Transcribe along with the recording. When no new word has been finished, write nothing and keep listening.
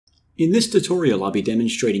In this tutorial, I'll be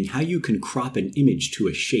demonstrating how you can crop an image to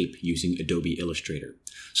a shape using Adobe Illustrator.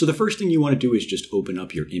 So the first thing you want to do is just open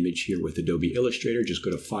up your image here with Adobe Illustrator. Just go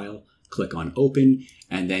to File, click on Open,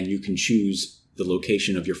 and then you can choose the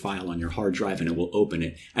location of your file on your hard drive and it will open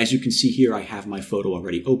it. As you can see here, I have my photo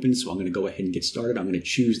already open, so I'm going to go ahead and get started. I'm going to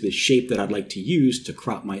choose the shape that I'd like to use to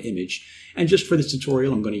crop my image. And just for this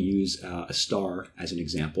tutorial, I'm going to use a star as an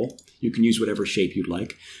example. You can use whatever shape you'd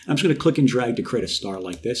like. I'm just going to click and drag to create a star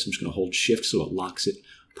like this. I'm just going to hold Shift so it locks it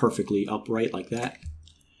perfectly upright like that.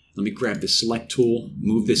 Let me grab the select tool,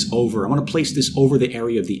 move this over. I want to place this over the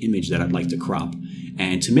area of the image that I'd like to crop.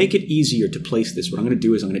 And to make it easier to place this, what I'm going to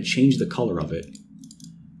do is I'm going to change the color of it.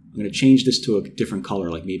 I'm going to change this to a different color,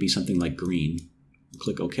 like maybe something like green.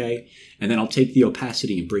 Click OK. And then I'll take the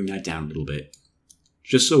opacity and bring that down a little bit.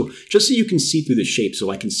 Just so you can see through the shape, so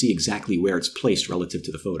I can see exactly where it's placed relative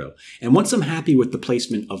to the photo. And once I'm happy with the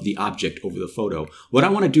placement of the object over the photo, what I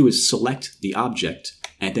want to do is select the object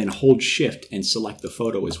and then hold Shift and select the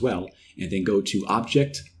photo as well, and then go to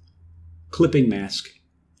Object, Clipping Mask,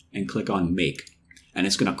 and click on Make. And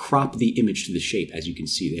it's going to crop the image to the shape, as you can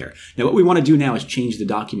see there. Now what we want to do now is change the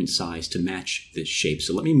document size to match this shape.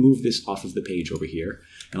 So let me move this off of the page over here,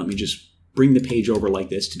 and let me just bring the page over like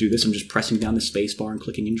this. To do this, I'm just pressing down the space bar and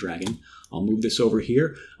clicking and dragging. I'll move this over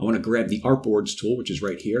here. I want to grab the artboards tool, which is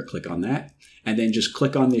right here. Click on that. And then just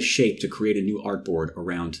click on this shape to create a new artboard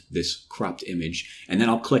around this cropped image. And then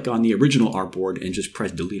I'll click on the original artboard and just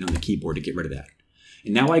press delete on the keyboard to get rid of that.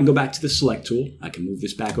 And now I can go back to the select tool. I can move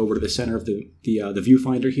this back over to the center of the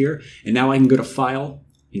viewfinder here. And now I can go to File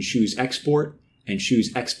and choose Export and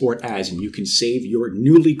choose Export As. And you can save your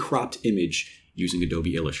newly cropped image using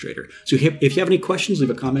Adobe Illustrator. So if you have any questions, leave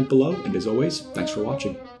a comment below. And as always, thanks for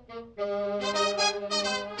watching.